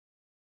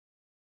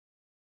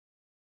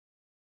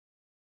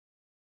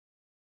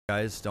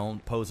Guys,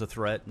 don't pose a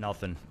threat.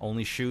 Nothing.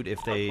 Only shoot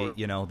if they,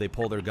 you know, they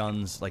pull their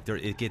guns. Like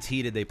it gets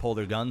heated, they pull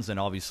their guns, and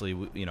obviously,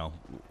 you know,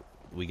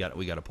 we got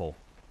to pull.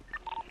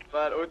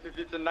 But OTT,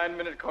 it's a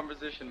 9-minute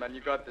conversation, man.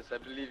 You got this. I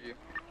believe you.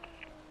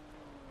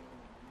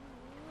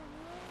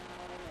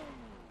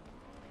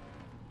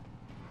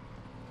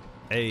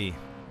 Hey.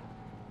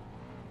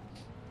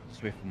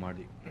 Just wait for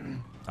Marty.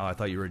 Oh, I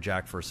thought you were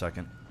Jack for a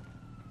second.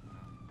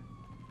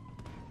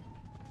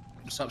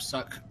 What's up,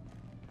 suck?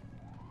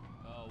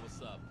 Oh,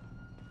 what's up?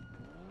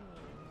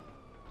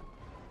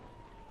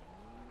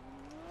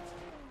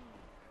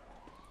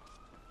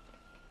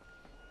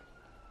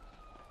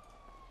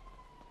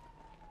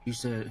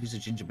 Who's a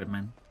gingerbread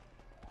man?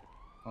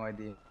 No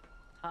idea.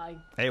 Hi.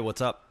 Hey, what's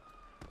up?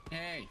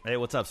 Hey. Hey,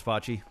 what's up,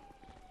 Spotchy?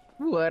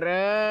 What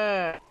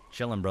up?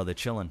 Chilling, brother,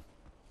 chilling.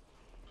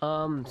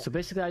 So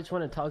basically, I just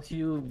want to talk to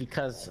you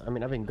because, I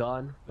mean, I've been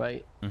gone,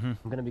 right? Mm-hmm.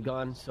 I'm gonna be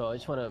gone, so I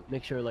just want to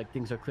make sure, like,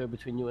 things are clear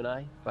between you and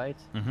I, right?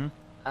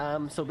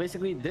 Mm-hmm. So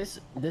basically, this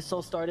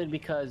all started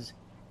because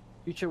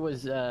Future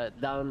was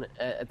down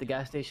at the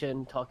gas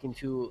station talking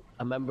to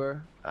a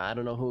member. I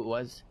don't know who it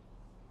was.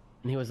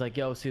 And he was like,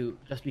 yo, so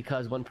just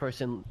because one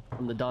person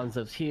from the Dons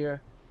lives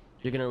here,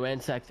 you're gonna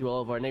ransack through all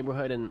of our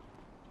neighborhood? And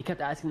he kept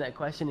asking that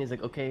question. He's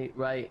like, okay,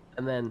 right.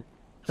 And then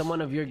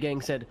someone of your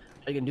gang said,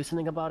 are you gonna do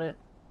something about it?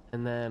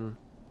 And then...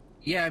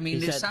 Yeah, I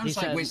mean, it sounds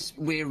like said,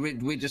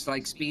 we're just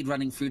like speed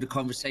running through the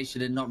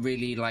conversation and not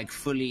really like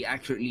fully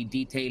accurately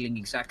detailing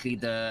exactly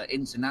the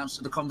ins and outs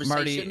of the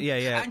conversation. Marty,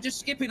 yeah. And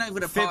just skipping over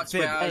the parts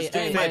where I was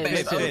Hey, doing my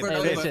best over and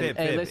over.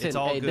 listen, it's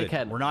all good.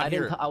 Dickhead, We're not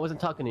here. I wasn't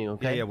talking to you.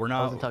 Okay. Yeah, we're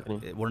not. I wasn't talking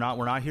to you. We're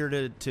not here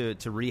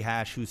to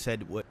rehash who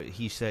said what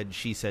he said.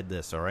 She said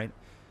this. All right.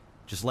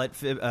 Just let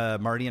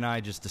Marty and I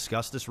just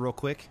discuss this real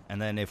quick,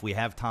 and then if we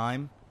have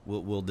time,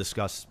 we'll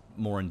discuss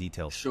more in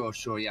detail.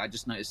 Sure. Yeah, I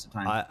just noticed the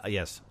time.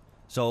 Yes.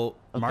 So,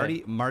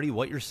 okay. Marty,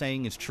 what you're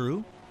saying is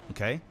true,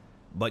 okay?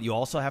 But you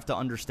also have to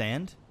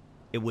understand,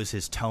 it was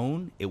his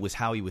tone, it was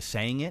how he was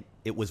saying it,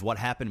 it was what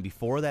happened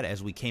before that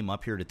as we came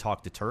up here to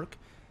talk to Turk.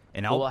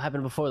 And well, what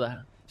happened before that?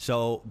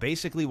 So,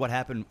 basically what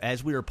happened,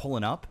 as we were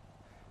pulling up,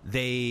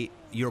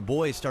 your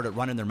boys started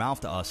running their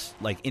mouth to us,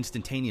 like,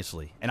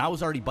 instantaneously. And I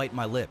was already biting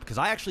my lip, because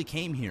I actually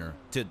came here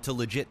to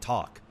legit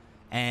talk.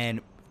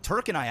 And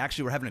Turk and I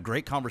actually were having a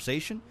great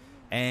conversation,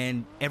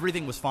 and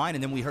everything was fine,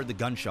 and then we heard the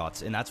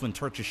gunshots, and that's when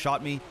Turk just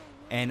shot me,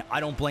 and I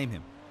don't blame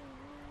him.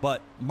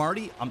 But,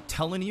 Marty, I'm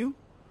telling you,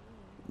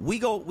 we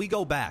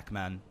go back,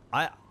 man.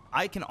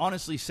 I can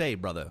honestly say,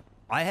 brother,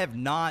 I have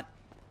not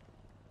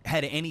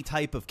had any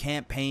type of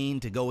campaign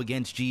to go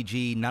against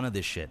GG, none of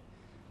this shit.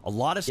 A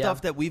lot of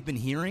stuff that we've been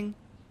hearing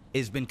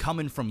has been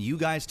coming from you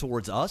guys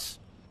towards us,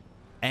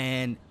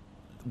 and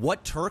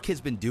what Turk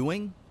has been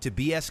doing to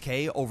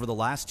BSK over the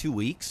last 2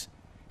 weeks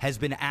has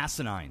been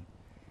asinine.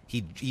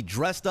 He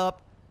dressed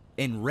up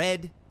in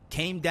red,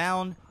 came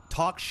down,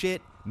 talked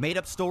shit, made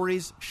up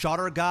stories, shot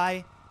our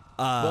guy.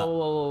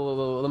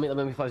 Whoa.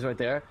 Let me pause right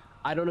there.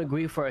 I don't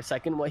agree for a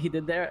second what he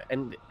did there,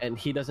 and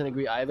he doesn't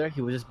agree either.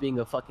 He was just being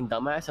a fucking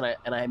dumbass,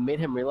 and I made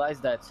him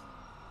realize that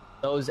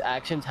those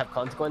actions have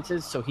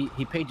consequences. So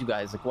he paid you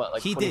guys like what,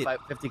 like 25,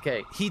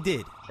 50K. He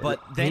did,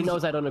 but then he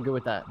knows I don't agree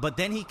with that. But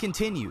then he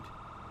continued.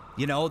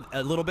 You know,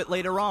 a little bit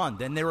later on,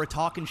 then they were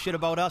talking shit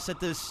about us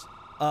at this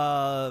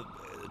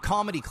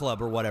comedy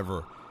club or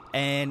whatever,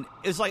 and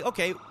it's like,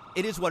 okay,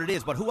 it is what it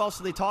is, but who else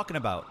are they talking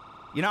about?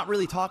 You're not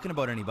really talking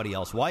about anybody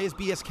else. Why is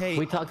BSK...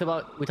 We talked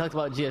about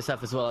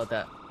GSF as well at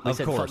that. We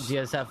said course. fuck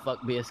GSF,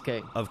 fuck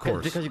BSK. Of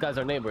course. Because you guys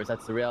are neighbors,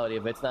 that's the reality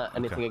of it. It's not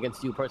anything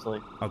against you personally.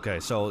 Okay,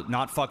 so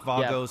not fuck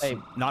Vagos, hey,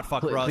 not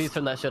fuck Rust. Please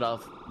turn that shit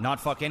off. Not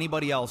fuck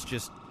anybody else,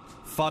 just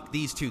fuck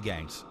these two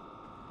gangs.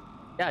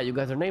 Yeah, you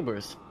guys are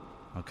neighbors.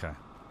 Okay.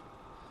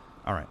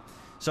 All right.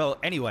 So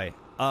anyway,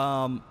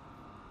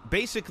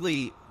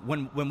 basically,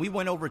 when we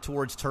went over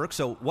towards Turk,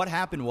 so what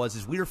happened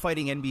was we were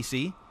fighting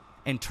NBC,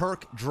 and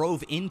Turk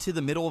drove into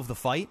the middle of the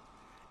fight,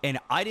 and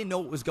I didn't know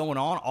what was going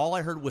on. All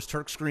I heard was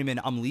Turk screaming,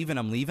 I'm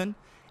leaving,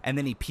 and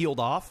then he peeled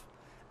off,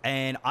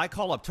 and I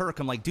call up Turk.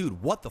 I'm like,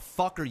 dude, what the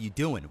fuck are you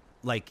doing?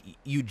 Like,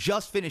 you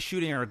just finished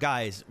shooting our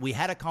guys. We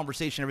had a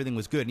conversation, everything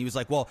was good. And he was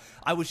like, well,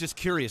 I was just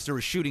curious. There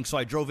was shooting, so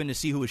I drove in to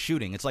see who was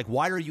shooting. It's like,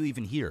 why are you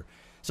even here?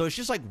 So it's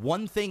just like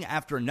one thing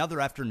after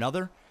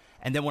another.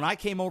 And then when I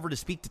came over to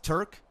speak to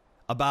Turk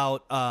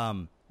about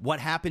what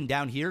happened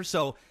down here,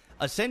 so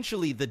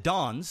essentially the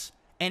Dons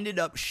ended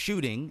up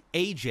shooting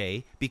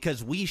AJ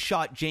because we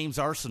shot James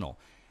Arsenal.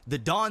 The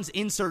Dons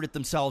inserted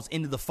themselves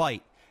into the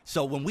fight.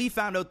 So when we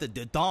found out that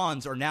the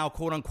Dons are now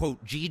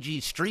quote-unquote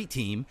GG street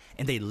team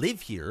and they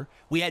live here,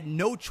 we had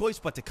no choice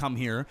but to come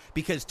here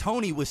because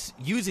Tony was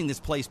using this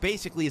place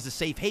basically as a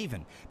safe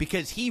haven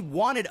because he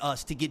wanted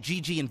us to get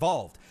GG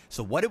involved.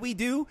 So what did we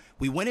do?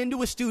 We went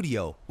into a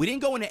studio. We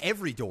didn't go into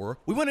every door.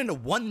 We went into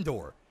one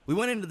door. We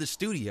went into the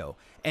studio,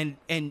 and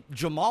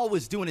Jamal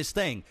was doing his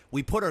thing.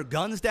 We put our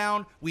guns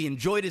down, we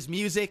enjoyed his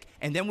music,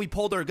 and then we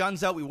pulled our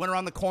guns out. We went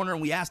around the corner,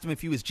 and we asked him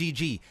if he was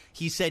GG.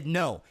 He said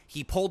no.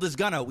 He pulled his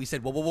gun out. We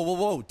said,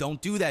 whoa,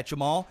 don't do that,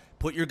 Jamal.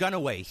 Put your gun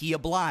away. He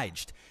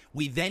obliged.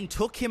 We then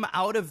took him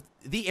out of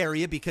the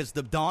area because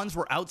the Dons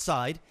were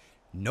outside.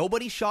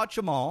 Nobody shot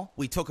Jamal.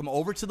 We took him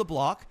over to the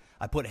block.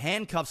 I put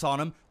handcuffs on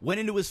him, went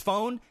into his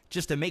phone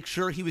just to make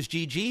sure he was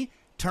GG.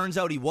 Turns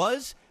out he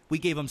was. We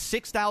gave him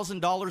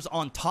 $6,000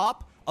 on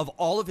top of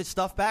all of his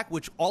stuff back,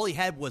 which all he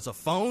had was a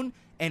phone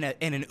and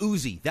an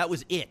Uzi. That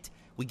was it.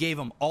 We gave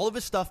him all of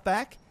his stuff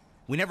back.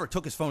 We never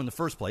took his phone in the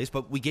first place,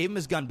 but we gave him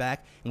his gun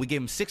back, and we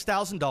gave him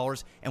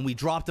 $6,000, and we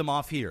dropped him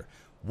off here.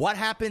 What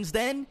happens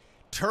then?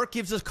 Turk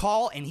gives us a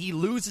call, and he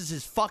loses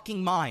his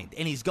fucking mind,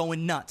 and he's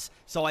going nuts.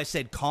 So I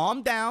said,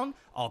 calm down.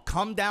 I'll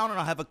come down, and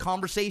I'll have a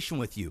conversation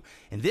with you.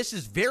 And this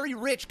is very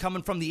rich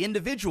coming from the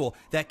individual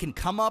that can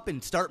come up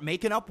and start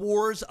making up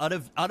wars out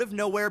of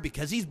nowhere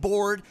because he's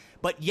bored,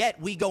 but yet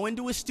we go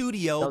into a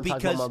studio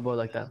because... Don't talk about my boy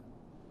like that.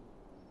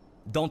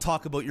 Don't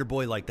talk about your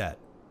boy like that.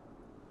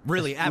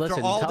 Really, Just after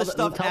listen, all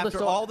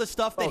the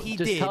stuff that Bro, he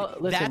just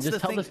did, that's the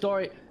thing.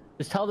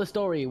 Just tell the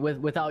story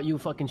without you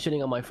fucking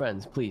shitting on my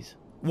friends, please.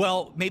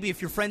 Well, maybe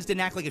if your friends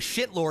didn't act like a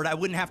shitlord, I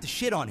wouldn't have to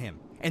shit on him.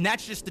 And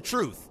that's just the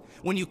truth.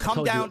 When you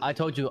come down... I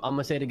told you, I'm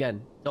gonna say it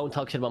again. Don't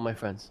talk shit about my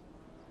friends.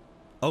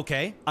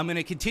 Okay, I'm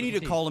gonna continue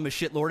to call him a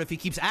shitlord if he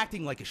keeps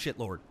acting like a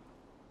shitlord.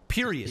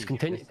 Period. Just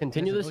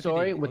continue the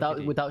story without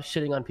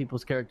shitting on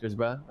people's characters,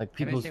 bro. Like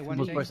people's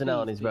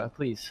personalities, bro.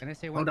 Please. Can I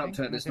say one thing? Hold up,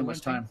 Ted. There's not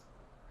much time.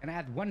 Can I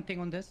add one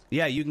thing on this?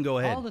 Yeah, you can go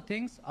ahead.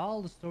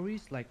 All the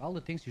stories, like all the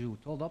things you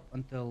told up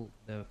until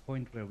the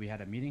point where we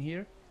had a meeting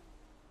here,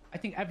 I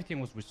think everything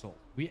was resolved.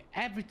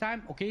 Every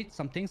time, okay,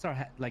 some things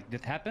are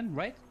that happened,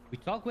 right? We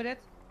talked with it,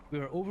 we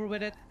were over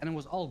with it, and it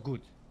was all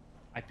good.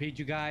 I paid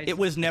you guys. It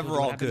was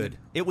never all good.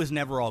 It was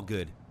never all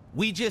good.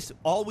 We just,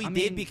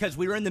 did because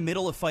we were in the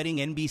middle of fighting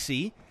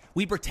NBC,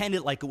 we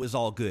pretended like it was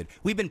all good.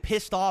 We've been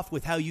pissed off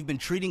with how you've been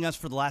treating us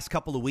for the last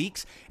couple of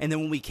weeks. And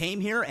then when we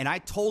came here and I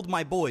told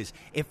my boys,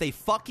 if they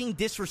fucking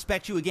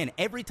disrespect you again,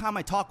 every time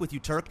I talk with you,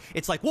 Turk,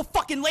 it's like, we'll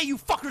fucking lay you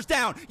fuckers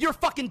down. You're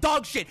fucking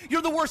dog shit.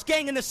 You're the worst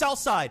gang in the South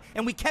Side.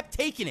 And we kept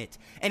taking it.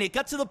 And it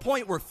got to the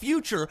point where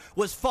Future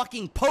was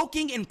fucking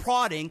poking and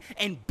prodding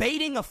and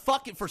baiting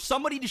for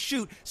somebody to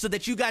shoot so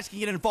that you guys can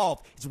get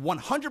involved. It's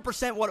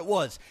 100% what it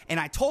was. And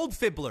I told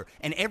Fibbler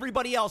and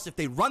everybody else, if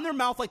they run their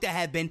mouth like they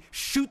have been,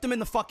 shoot them in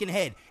the fucking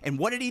head. And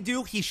what did he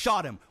do? He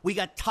shot him. We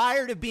got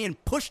tired of being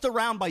pushed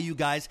around by you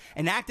guys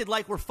and acted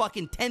like we're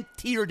fucking 10th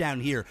tier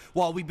down here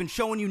while we've been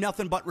showing you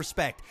nothing but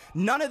respect.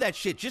 None of that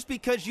shit. Just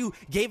because you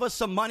gave us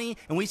some money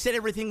and we said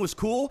everything was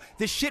cool,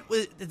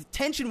 the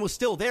tension was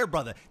still there,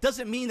 brother.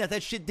 Doesn't mean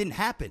that shit didn't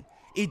happen.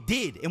 It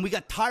did, and we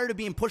got tired of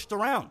being pushed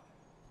around.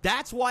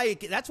 That's why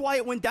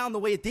it went down the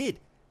way it did.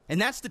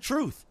 And that's the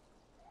truth.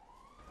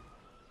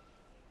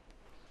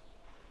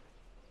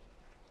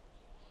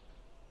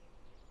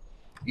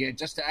 Yeah,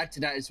 just to add to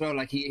that as well,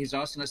 like he's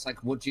asking us,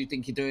 like, what do you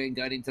think you're doing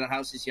going into the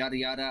houses, yada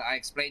yada. I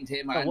explained to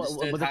him. I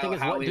understood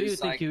how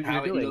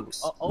it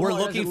looks. We're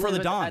looking for the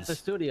Dons at the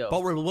studio.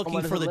 But we're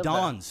looking for the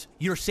Dons.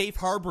 You're safe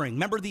harboring.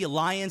 Remember the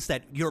alliance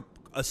that you're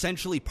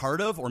essentially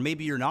part of, or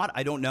maybe you're not.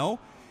 I don't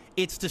know.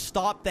 It's to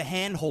stop the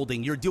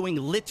hand-holding. You're doing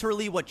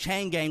literally what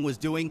Chang was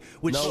doing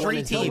with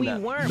Street Team.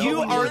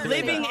 You are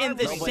living in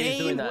the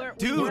same...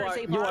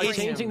 Dude, you are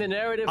changing the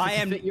narrative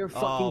to fit your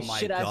fucking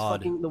shit-ass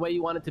fucking the way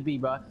you want it to be,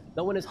 bro.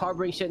 No one is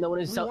harboring shit. No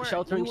one is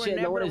sheltering shit.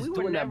 No one is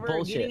doing that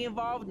bullshit. Getting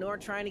involved, nor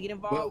trying to get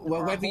involved.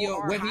 Well, whether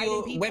you're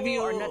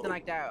or nothing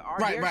like that.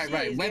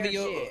 Right. Whether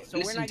you're so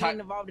we're not getting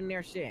involved in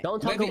their shit.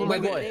 Don't talk over my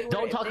boy.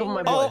 Don't talk over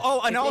my boy.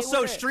 Oh, and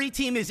also Street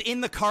Team is in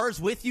the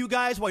cars with you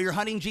guys while you're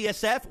hunting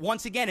GSF.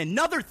 Once again,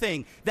 another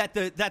thing that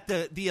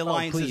the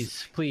alliance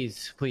is.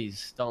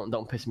 Please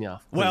don't piss me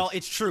off. Well,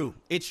 it's true,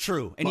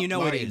 and you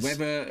know Marty, it is.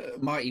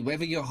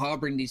 Whether you're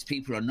harboring these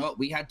people or not,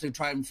 we had to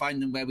try and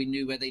find them where we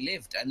knew where they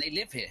lived, and they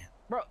live here.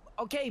 Bro,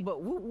 okay, but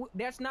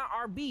that's not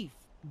our beef.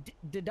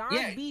 The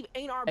Don's beef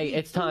ain't our beef. Hey,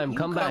 it's time.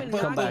 Come back.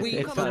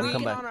 It's time.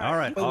 Come back. All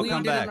right, I'll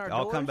come back.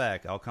 I'll come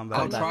back.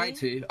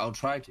 I'll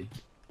try to.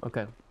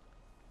 Okay.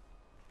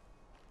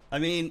 I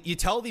mean, you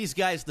tell these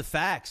guys the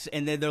facts,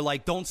 and then they're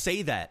like, don't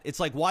say that. It's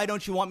like, why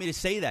don't you want me to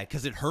say that?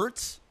 Because it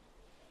hurts?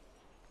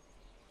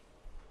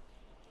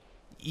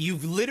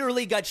 You've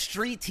literally got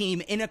Street Team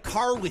in a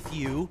car with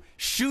you,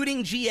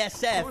 shooting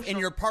GSF, and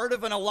you're part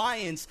of an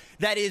alliance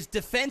that is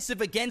defensive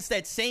against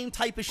that same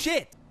type of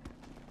shit.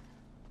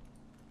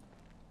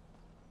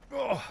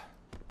 Oh.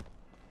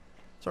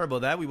 Sorry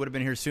about that. We would have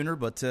been here sooner,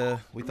 but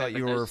we thought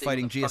you were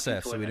fighting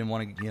GSF, so we didn't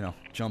want to,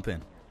 jump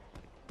in.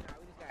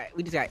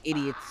 We just got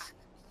idiots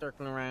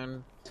circling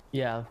around.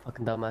 Yeah,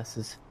 fucking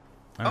dumbasses.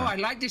 I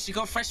like this. You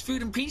got fresh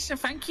food and pizza.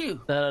 Thank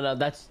you. No.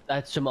 That's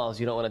Jamal's.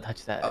 You don't want to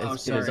touch that.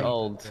 It is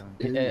old.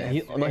 He's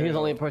the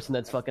only person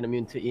that's fucking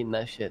immune to eating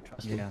that shit.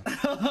 Trust me.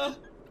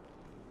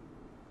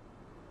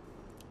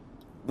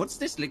 What's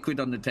this liquid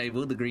on the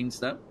table? The green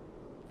stuff.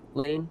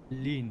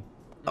 Lean.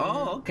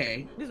 Oh,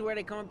 okay. This is where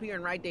they come up here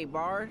and write their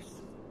bars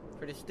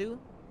for the stew.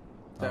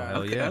 Oh,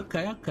 hell yeah.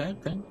 Okay. All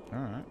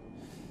right.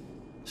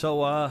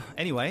 So,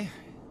 anyway,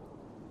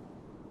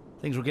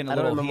 things were getting a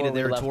little heated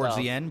there towards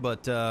the end,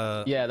 but...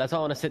 Yeah, that's why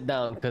I want to sit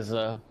down, because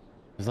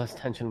there's less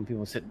tension when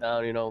people sit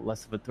down. You know,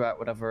 less of a threat,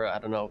 whatever. I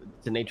don't know.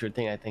 It's a nature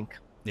thing, I think.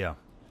 Yeah.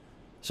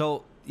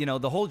 So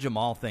the whole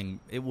Jamal thing,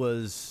 it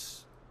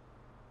was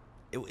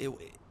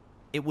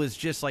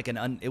just like an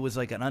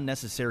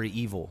unnecessary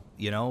evil.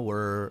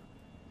 Where,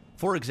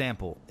 for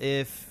example,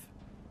 if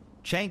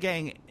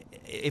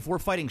we're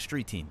fighting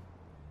street team,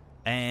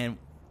 and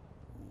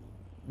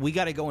we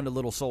got to go into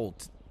Little Seoul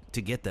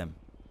to get them,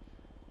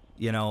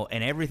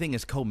 and everything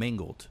is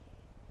commingled.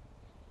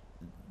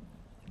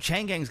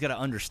 Changang's got to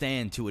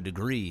understand to a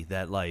degree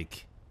that,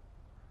 like,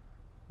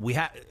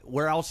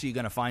 where else are you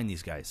going to find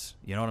these guys?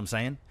 You know what I'm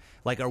saying?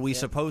 Like, are we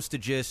supposed to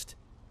just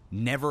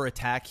never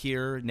attack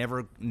here,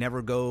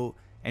 never go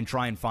and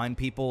try and find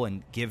people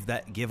and give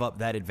up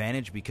that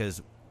advantage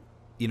because,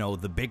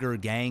 the bigger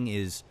gang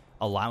is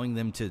allowing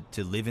them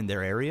to live in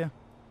their area?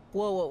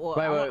 Whoa.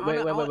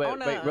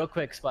 Wait, real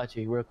quick,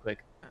 Spotchy, real quick.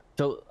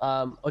 So,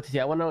 OTT,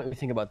 I want to know what you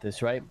think about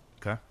this, right?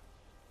 Okay.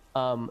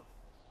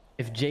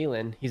 If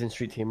Jalen, he's in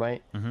street team,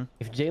 right? Mm-hmm.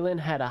 If Jalen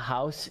had a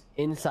house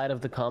inside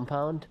of the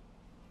compound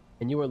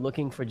and you were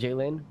looking for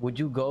Jalen, would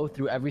you go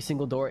through every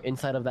single door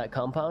inside of that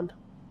compound?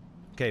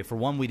 Okay, for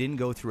one, we didn't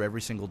go through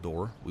every single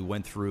door. We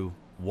went through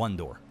one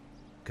door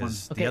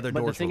because the other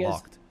doors were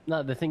locked.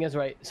 No, the thing is,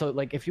 right, so,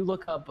 like, if you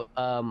look up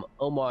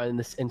Omar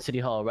in City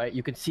Hall, right,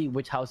 you could see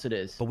which house it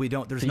is. But we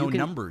don't, there's no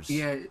numbers.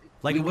 Yeah,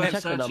 like, we we're were check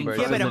the searching numbers.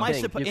 for Yeah, but That's am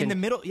the I thing. in the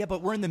middle? Yeah,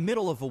 but we're in the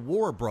middle of a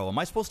war, bro. Am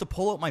I supposed to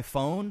pull out my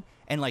phone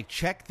and, like,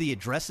 check the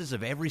addresses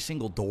of every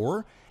single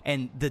door?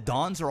 And the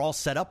Dons are all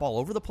set up all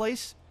over the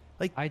place?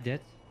 Like, I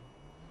did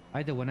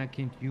when I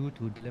came to you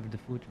to deliver the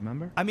food.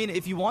 Remember? I mean,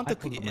 if you want I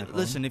pulled up my phone.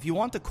 listen, if you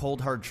want the cold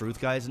hard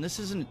truth, guys, and this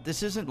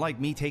isn't like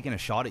me taking a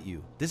shot at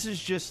you. This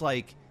is just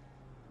like,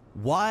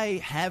 why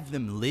have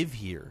them live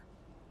here?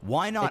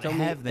 Why not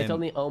have them? It's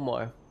only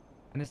Omar.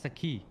 And it's the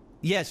key.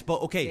 Yes,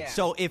 but okay. Yeah.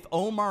 So if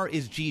Omar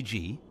is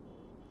GG,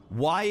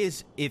 why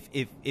is if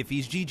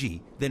he's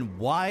GG, then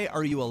why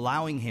are you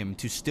allowing him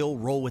to still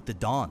roll with the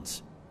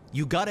Dons?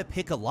 You got to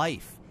pick a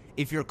life.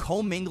 If you're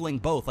commingling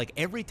both, like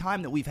every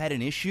time that we've had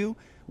an issue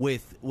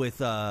with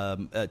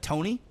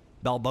Tony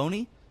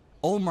Balboni,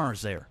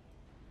 Omar's there,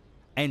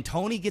 and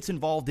Tony gets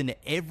involved in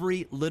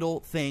every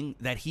little thing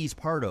that he's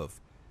part of.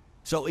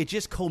 So it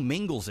just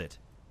commingles it.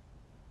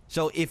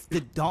 So if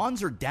the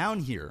Dons are down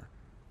here,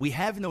 we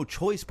have no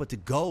choice but to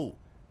go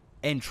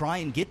and try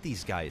and get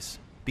these guys.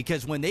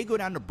 Because when they go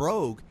down to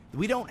Brogue,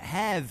 we don't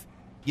have,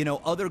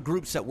 other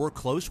groups that we're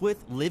close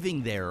with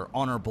living there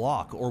on our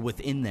block or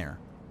within there.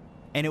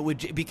 And it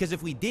would, because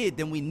if we did,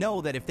 then we know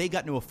that if they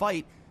got into a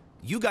fight,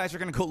 you guys are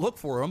going to go look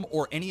for them,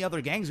 or any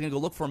other gang's going to go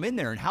look for them in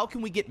there. And how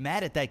can we get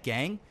mad at that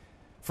gang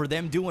for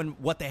them doing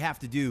what they have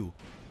to do,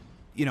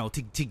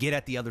 to get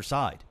at the other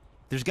side?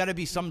 There's got to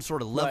be some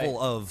sort of level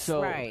of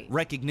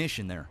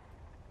recognition there.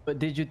 But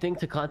did you think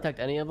to contact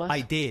any of us?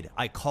 I did.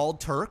 I called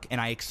Turk and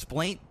I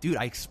explained. Dude,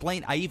 I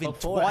even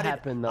Before it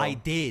happened, though. I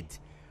did.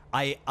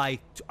 I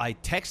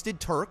texted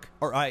Turk,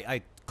 or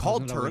I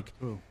called Turk,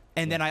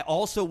 and then I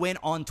also went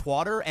on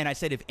Twitter and I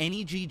said, if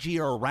any GG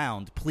are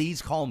around,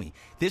 please call me.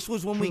 This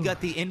was when we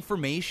got the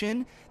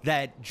information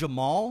that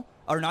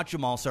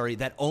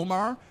that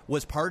Omar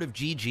was part of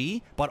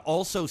GG, but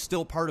also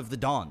still part of the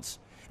Dons.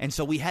 And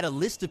so we had a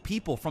list of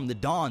people from the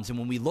Dons, and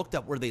when we looked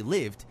up where they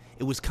lived,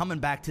 it was coming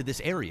back to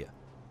this area.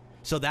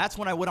 So that's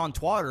when I went on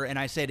Twitter and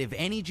I said, if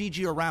any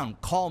GG are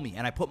around, call me.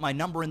 And I put my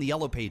number in the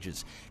yellow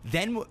pages.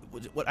 Then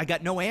I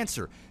got no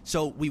answer.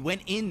 So we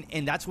went in,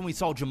 and that's when we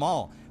saw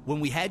Jamal. When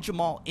we had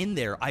Jamal in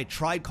there, I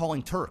tried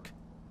calling Turk,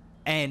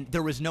 and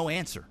there was no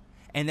answer.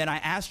 And then I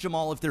asked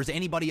Jamal if there's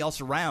anybody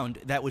else around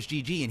that was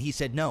GG, and he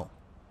said no.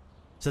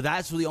 So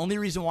that's the only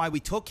reason why we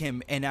took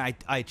him, and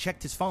I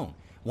checked his phone.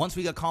 Once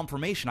we got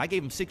confirmation, I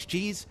gave him 6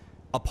 Gs,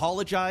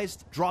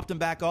 apologized, dropped him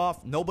back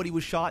off. Nobody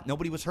was shot.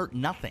 Nobody was hurt.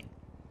 Nothing.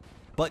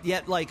 But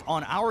yet, like,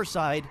 on our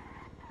side,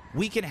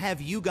 we can have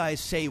you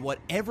guys say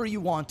whatever you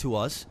want to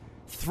us,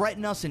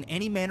 threaten us in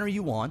any manner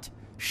you want,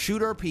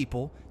 shoot our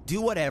people,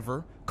 do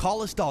whatever,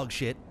 call us dog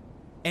shit,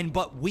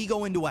 but we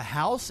go into a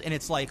house and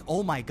it's like,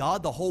 oh my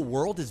God, the whole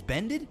world is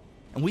bended?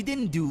 And we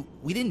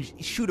didn't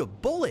shoot a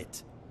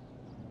bullet.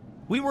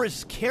 We were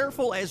as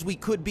careful as we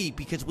could be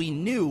because we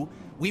knew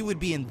we would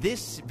be in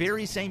this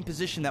very same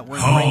position that we're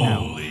in right now.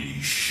 Holy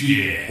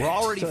shit. We're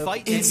already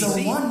fighting It's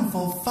NBC. a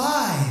wonderful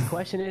 5. The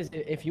question is,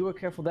 if you were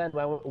careful then,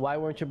 why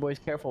weren't your boys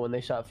careful when they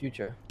shot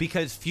Future?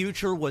 Because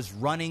Future was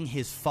running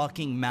his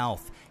fucking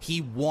mouth.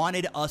 He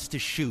wanted us to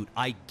shoot.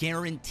 I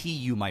guarantee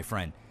you, my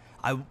friend.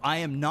 I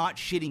am not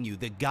shitting you.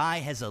 The guy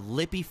has a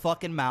lippy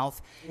fucking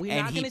mouth, We're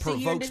and not he gonna sit here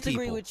and provokes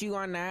disagree people. with you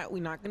on that.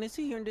 We're not gonna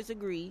sit here and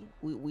disagree.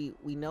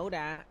 We know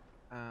that.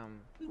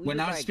 When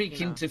I was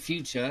speaking to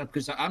Future,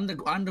 because I'm the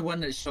one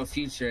that shot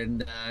Future,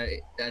 and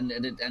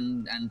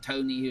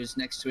Tony, who was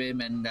next to him,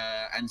 and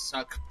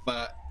Suck.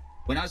 But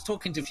when I was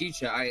talking to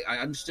Future, I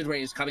understood where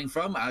he was coming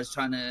from. I was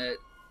trying to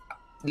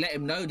let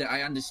him know that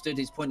I understood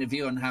his point of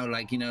view on how,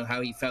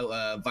 how he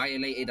felt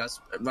violated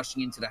us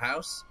rushing into the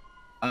house.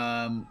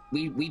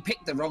 we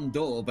picked the wrong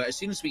door, but as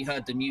soon as we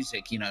heard the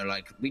music, you know,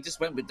 like we just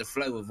went with the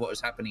flow of what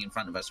was happening in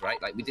front of us,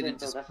 right? Like we didn't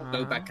just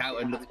go back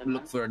out and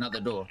look for another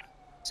door.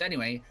 So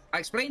anyway, I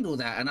explained all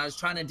that, and I was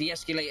trying to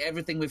de-escalate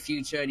everything with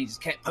Future, and he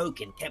just kept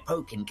poking,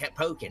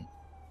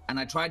 and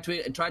I tried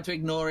to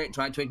ignore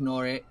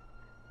it,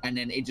 and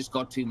then it just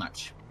got too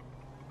much.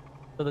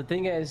 So the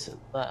thing is,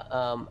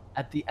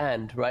 at the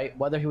end, right?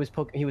 Whether he was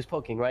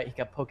poking, right? He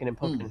kept poking and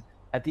poking.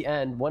 At the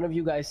end, one of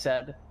you guys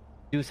said,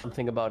 "Do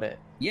something about it."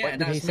 Yeah, what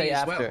did he say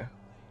after?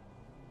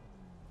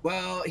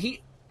 Well,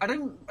 I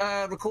don't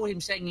recall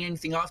him saying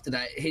anything after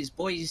that. His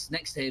boys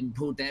next to him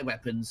pulled their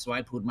weapons, so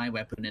I pulled my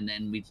weapon, and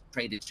then we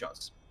traded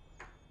shots.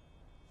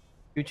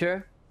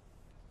 Future?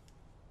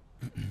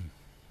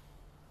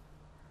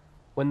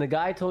 When the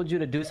guy told you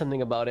to do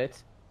something about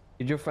it,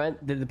 did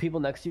the people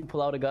next to you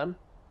pull out a gun?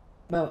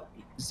 Well,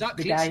 Zuck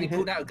the guy literally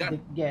pulled out a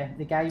gun.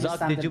 The guy who was Zuck,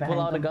 standing did you pull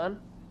behind out a them. gun?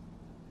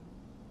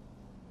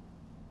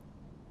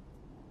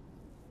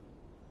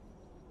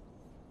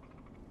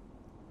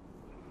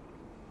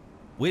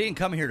 We didn't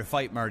come here to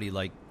fight, Marty.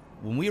 Like,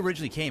 when we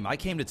originally came, I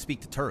came to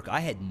speak to Turk. I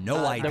had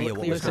no idea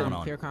what was going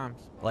on. Clear comms.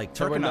 Like,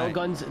 There Turk were and no I...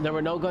 guns. There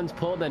were no guns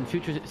pulled, and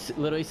Future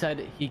literally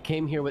said he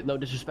came here with no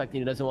disrespect and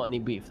he doesn't want any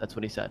beef. That's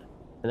what he said.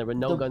 And there were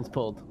no guns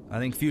pulled. I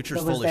think Future's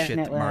There was full of shit,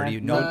 definitely, Marty.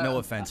 No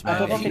offense, I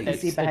man. don't think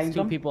It's you see behind two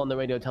them. people on the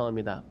radio telling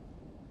me that.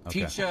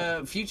 Okay.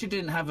 Future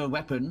didn't have a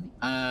weapon,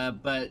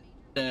 but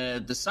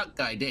the suck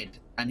guy did,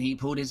 and he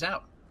pulled his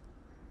out.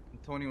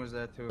 Tony was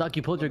there too. Zuck,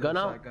 you pulled your gun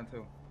out?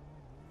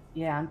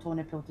 Yeah, and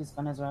Tony pulled his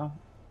gun as well.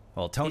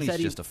 Well, He Tony's said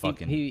just a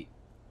fucking... He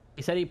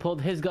said he pulled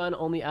his gun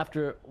only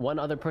after one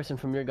other person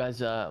from your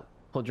guys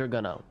pulled your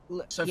gun out.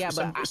 So, Yeah,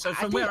 so, but so I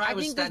from think, where I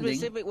was think standing, the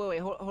specific. Wait,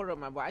 hold up,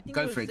 my boy. I think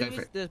Go the for it, go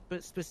specifics,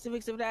 the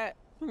specifics of that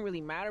don't really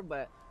matter.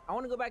 But I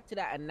want to go back to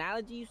that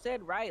analogy you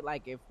said, right?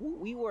 Like if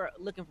we were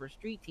looking for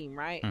street team,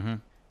 right?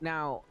 Mhm.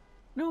 Now,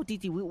 no,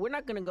 TT, we're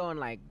not gonna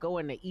go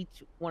into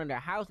each one of their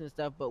house and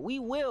stuff, but we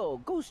will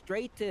go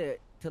straight to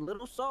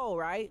Little Soul,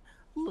 right?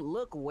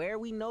 Look where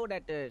we know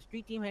that the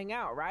street team hang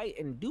out, right?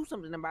 And do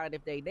something about it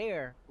if they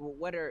there,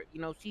 whether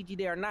CG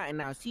there or not. And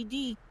now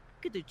CG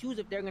get to choose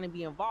if they're gonna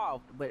be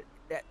involved, but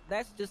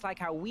that's just like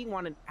how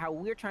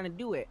we're trying to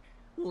do it.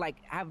 Like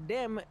have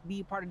them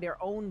be part of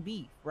their own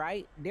beef,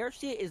 right? Their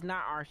shit is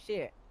not our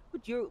shit.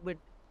 But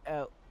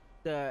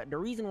the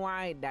reason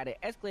why that it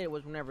escalated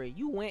was whenever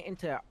you went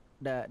into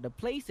the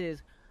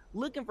places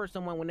looking for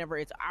someone whenever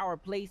it's our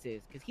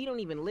places, because he don't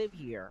even live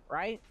here,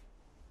 right?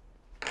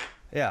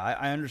 Yeah,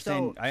 I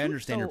understand. I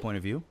understand your point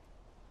of view.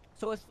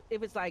 So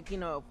if it's like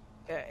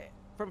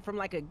from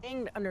like a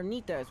gang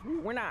underneath us,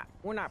 we're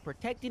not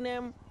protecting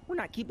them, we're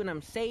not keeping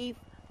them safe,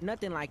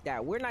 nothing like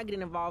that. We're not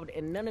getting involved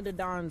in none of the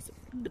Don's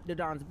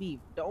beef.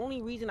 The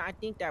only reason I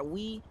think that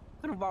we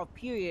got involved,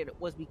 period,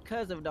 was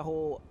because of the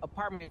whole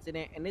apartment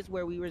incident, and this is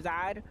where we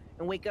reside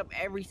and wake up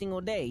every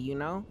single day.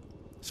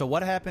 So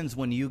what happens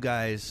when you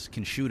guys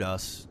can shoot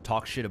us,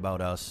 talk shit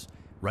about us,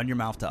 run your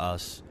mouth to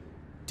us,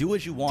 do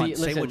as you want,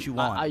 say what you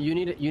want? You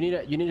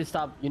need to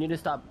stop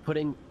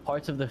putting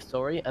parts of the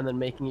story and then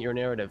making it your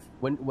narrative.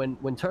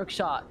 When Turk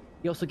shot,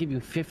 he also give you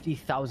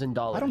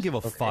 $50,000. I don't give a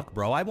fuck,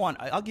 bro.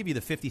 I'll give you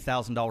the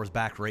 $50,000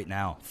 back right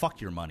now.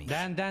 Fuck your money.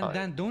 Then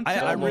don't I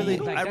tell really-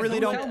 me. I really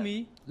Don't don't- tell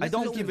me. I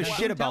don't Listen, give a don't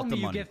shit tell about the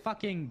me money. You get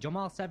fucking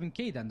Jamal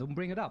 7K, then don't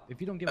bring it up. If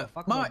you don't give a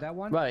fuck Mark, about that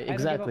one, right, I don't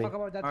exactly. give a fuck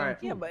about that All one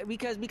right. too. Yeah, but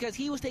because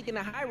he was taking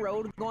the high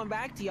road, going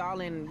back to y'all,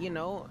 and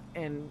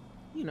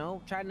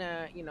trying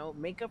to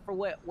make up for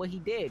what he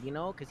did,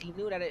 because he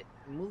knew that it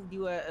moved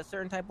you a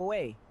certain type of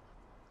way.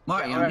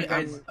 Marty,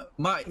 Yeah,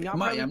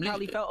 Y'all I'm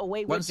probably felt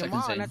away one with second,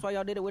 Jamal, Zane. and that's why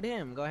y'all did it with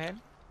him. Go ahead.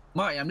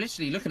 Marty, I'm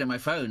literally looking at my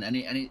phone, and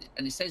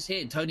it says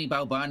here Tony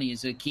Balbani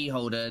is a key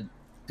holder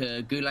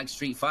to Gulag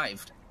Street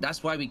 5.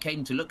 That's why we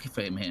came to look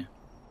for him here.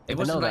 It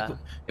wasn't like that.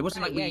 it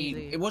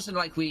wasn't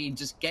like we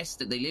just guessed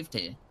that they lived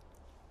here.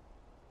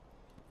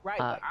 Right,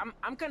 but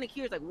I'm kind of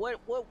curious. Like, what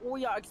were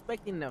y'all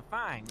expecting to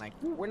find? Like,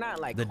 we're not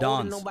like The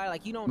holding Dons. Nobody.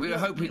 Like, you don't. We're you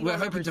don't- you hoping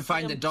don't ever to see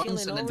find the them Dons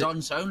chilling and the over-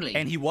 Dons only.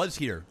 And he was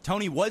here.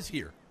 Tony was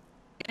here.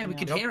 Yeah, we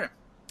could hear him.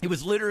 He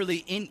was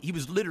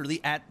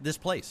literally at this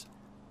place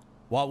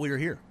while we were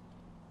here.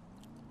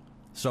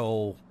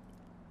 So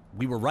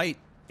we were right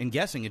in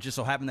guessing. It just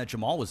so happened that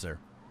Jamal was there.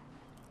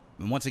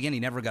 And once again, he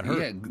never got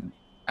hurt. Yeah,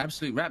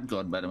 absolute rap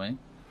god, by the way.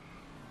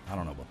 I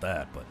don't know about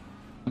that, but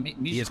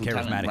He is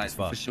charismatic as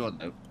fuck. for sure,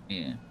 though.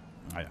 Yeah.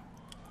 yeah.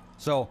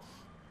 So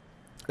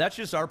that's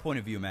just our point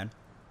of view, man.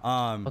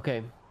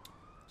 Okay.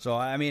 So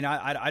I mean,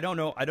 I don't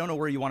know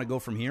where you want to go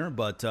from here,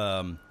 but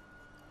I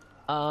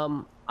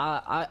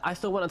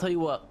still want to tell you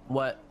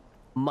what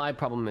my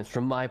problem is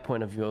from my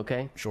point of view.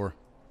 Okay. sure.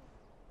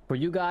 For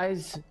you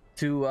guys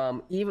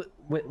to even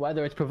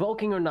whether it's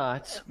provoking or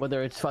not,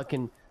 whether it's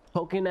fucking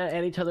poking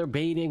at each other,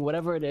 baiting,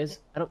 whatever it is,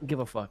 I don't give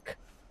a fuck.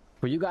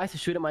 For you guys to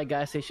shoot at my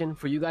gas station,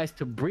 for you guys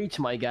to breach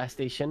my gas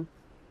station,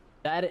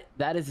 that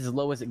is as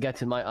low as it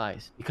gets in my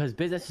eyes, because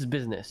business is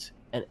business,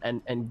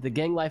 and the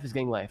gang life is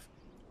gang life.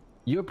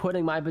 You're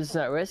putting my business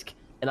at risk,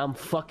 and I'm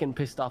fucking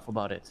pissed off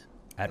about it.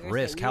 At Like I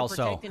risk? said, we How were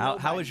so? protecting How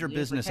nobody. is your We were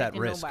business at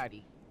protecting risk?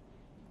 nobody.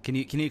 Can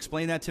you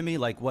explain that to me?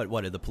 Like, what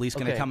are the police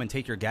going to Okay. come and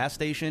take your gas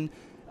station?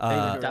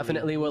 They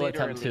definitely will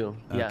attempt literally.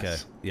 to. Yes.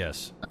 Okay.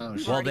 Yes. Oh, We've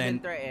shit. Well, already then-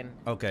 been threatened.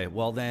 Okay.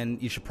 Well, then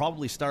you should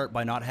probably start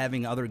by not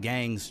having other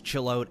gangs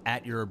chill out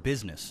at your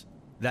business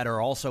that are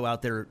also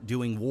out there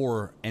doing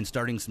war and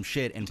starting some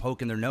shit and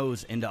poking their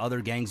nose into other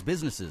gangs'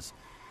 businesses.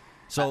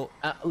 So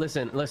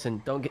Listen.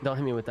 Don't hit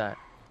me with that.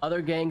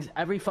 Other gangs,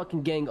 every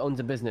fucking gang owns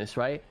a business,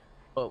 right?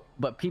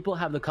 But people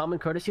have the common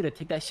courtesy to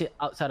take that shit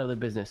outside of their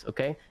business.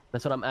 Okay,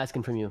 that's what I'm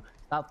asking from you.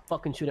 Stop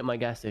fucking shooting at my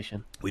gas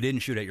station. we didn't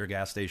shoot at your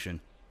gas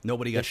station.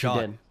 Nobody got Yes, you shot.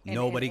 did.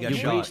 Nobody got and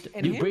You shot. him- breached.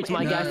 and You him- breached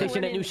my and gas him station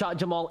and running- you shot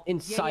Jamal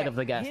inside yeah. of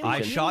the gas Him- station.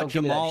 I shot Don't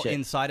give me that Jamal shit.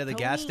 inside of the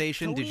gas Tony-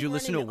 station. Did Tony you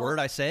listen to a running word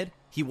o- I said?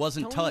 He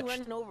wasn't touched.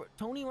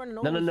 Tony running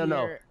over.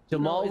 No. Here, you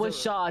Jamal know, was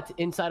shot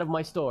inside of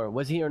my store.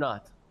 Was he or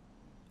not?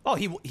 Oh,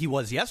 he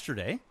was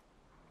yesterday.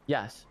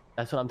 Yes,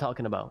 that's what I'm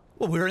talking about.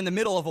 Well, we were in the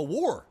middle of a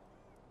war.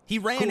 He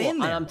ran Cool. in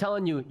And there. I'm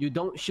telling you, you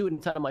don't shoot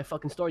inside of my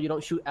fucking store. You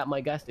don't shoot at my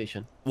gas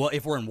station. Well,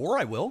 if we're in war,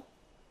 I will.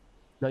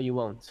 No, you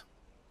won't.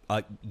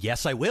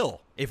 Yes, I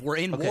will. If we're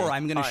in Okay. war,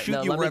 I'm going to All right, shoot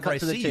now you let me wherever cut I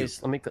to the see you.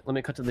 chase. Let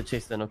me cut to the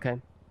chase then,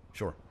 okay?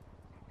 Sure.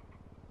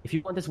 If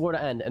you want this war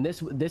to end, and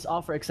this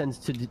offer extends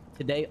to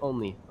today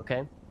only,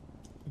 okay?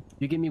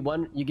 You give me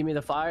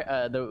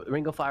the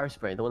Ringo fire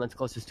spray, the one that's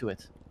closest to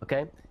it,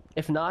 okay?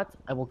 If not,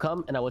 I will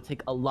come and I will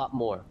take a lot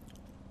more.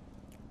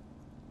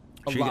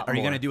 Are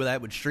you going to do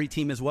that with Street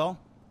Team as well?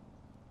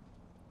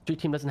 Street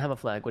Team doesn't have a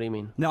flag. What do you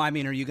mean? No, I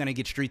mean, are you going to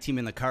get Street Team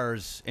in the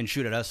cars and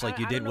shoot at us like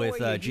you did with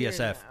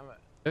GSF?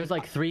 There's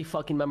like 3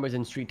 fucking members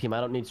in Street Team. I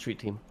don't need Street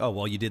Team. Oh,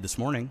 well, you did this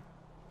morning.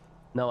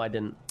 No, I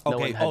didn't. No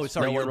Okay. one had- Oh,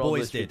 sorry, no your one rolled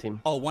with boys Street did.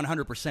 Team. Oh,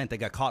 100%. They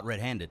got caught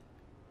red-handed.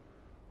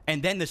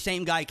 And then the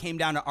same guy came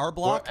down to our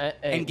block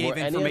and gave were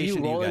any of information you to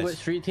you rolling guys. with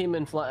Street Team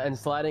and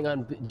sliding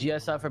on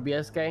GSF or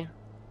BSK?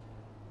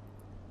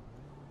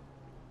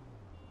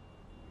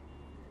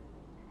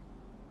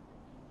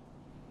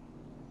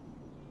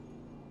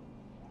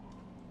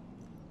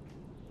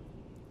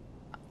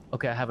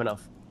 Okay, I have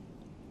enough.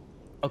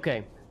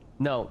 Okay,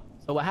 no.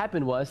 So what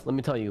happened was, let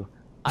me tell you,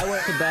 I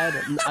went to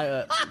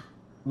bed.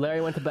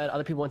 Larry went to bed.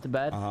 Other people went to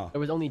bed. There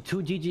was only 2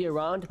 GG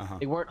around.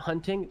 They weren't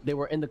hunting. They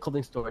were in the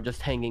clothing store,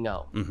 just hanging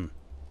out.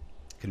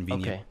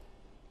 Convenient. Okay.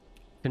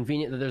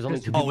 Convenient that there's only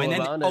 2 people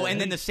around.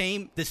 And then the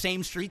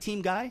same Street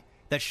Team guy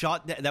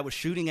that was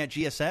shooting at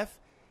GSF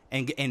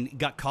and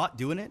got caught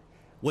doing it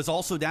was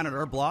also down at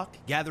our block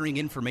gathering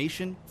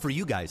information for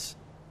you guys.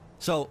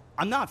 So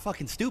I'm not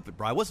fucking stupid,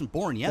 bro. I wasn't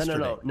born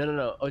yesterday.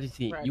 No.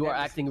 OTT, Right, you are that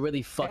is- acting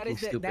really fucking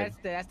stupid.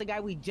 That's the guy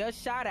we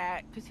just shot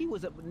at because he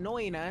was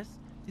annoying us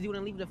because he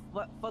wouldn't leave the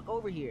fuck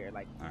over here.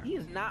 Like All right. he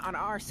is not on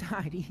our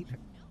side either.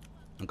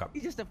 Okay.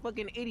 He's just a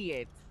fucking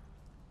idiot.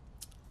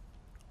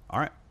 All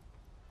right.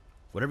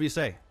 Whatever you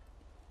say.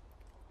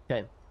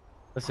 Okay.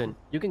 Listen,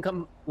 you can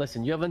come.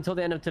 Listen, you have until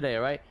the end of today,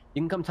 all right?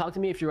 You can come talk to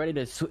me if you're ready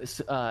to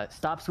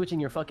stop switching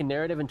your fucking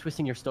narrative and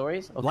twisting your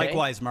stories. Okay?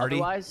 Likewise, Marty.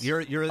 Otherwise,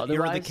 You're the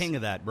otherwise, king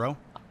of that, bro.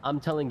 I'm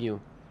telling you,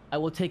 I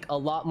will take a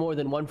lot more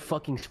than one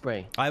fucking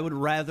spray. I would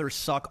rather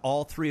suck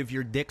all 3 of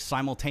your dicks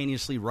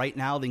simultaneously right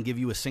now than give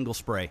you a single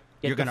spray.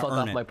 Get You're the gonna fuck earn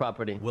off it. my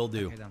property. Will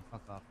do. Okay, then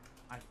fuck off.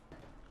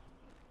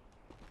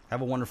 Have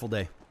a wonderful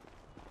day.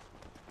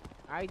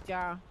 All right,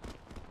 y'all.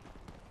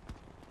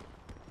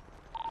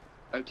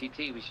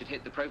 OTT, we should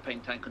hit the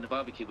propane tank on the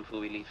barbecue before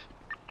we leave.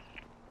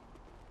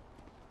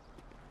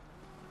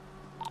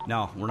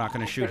 No, we're not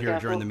going to shoot here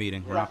during the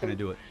meeting. We're not going to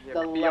do it. Yeah,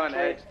 be on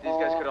edge. These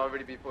guys could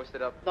already be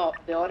posted up. No,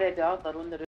 they're already out around the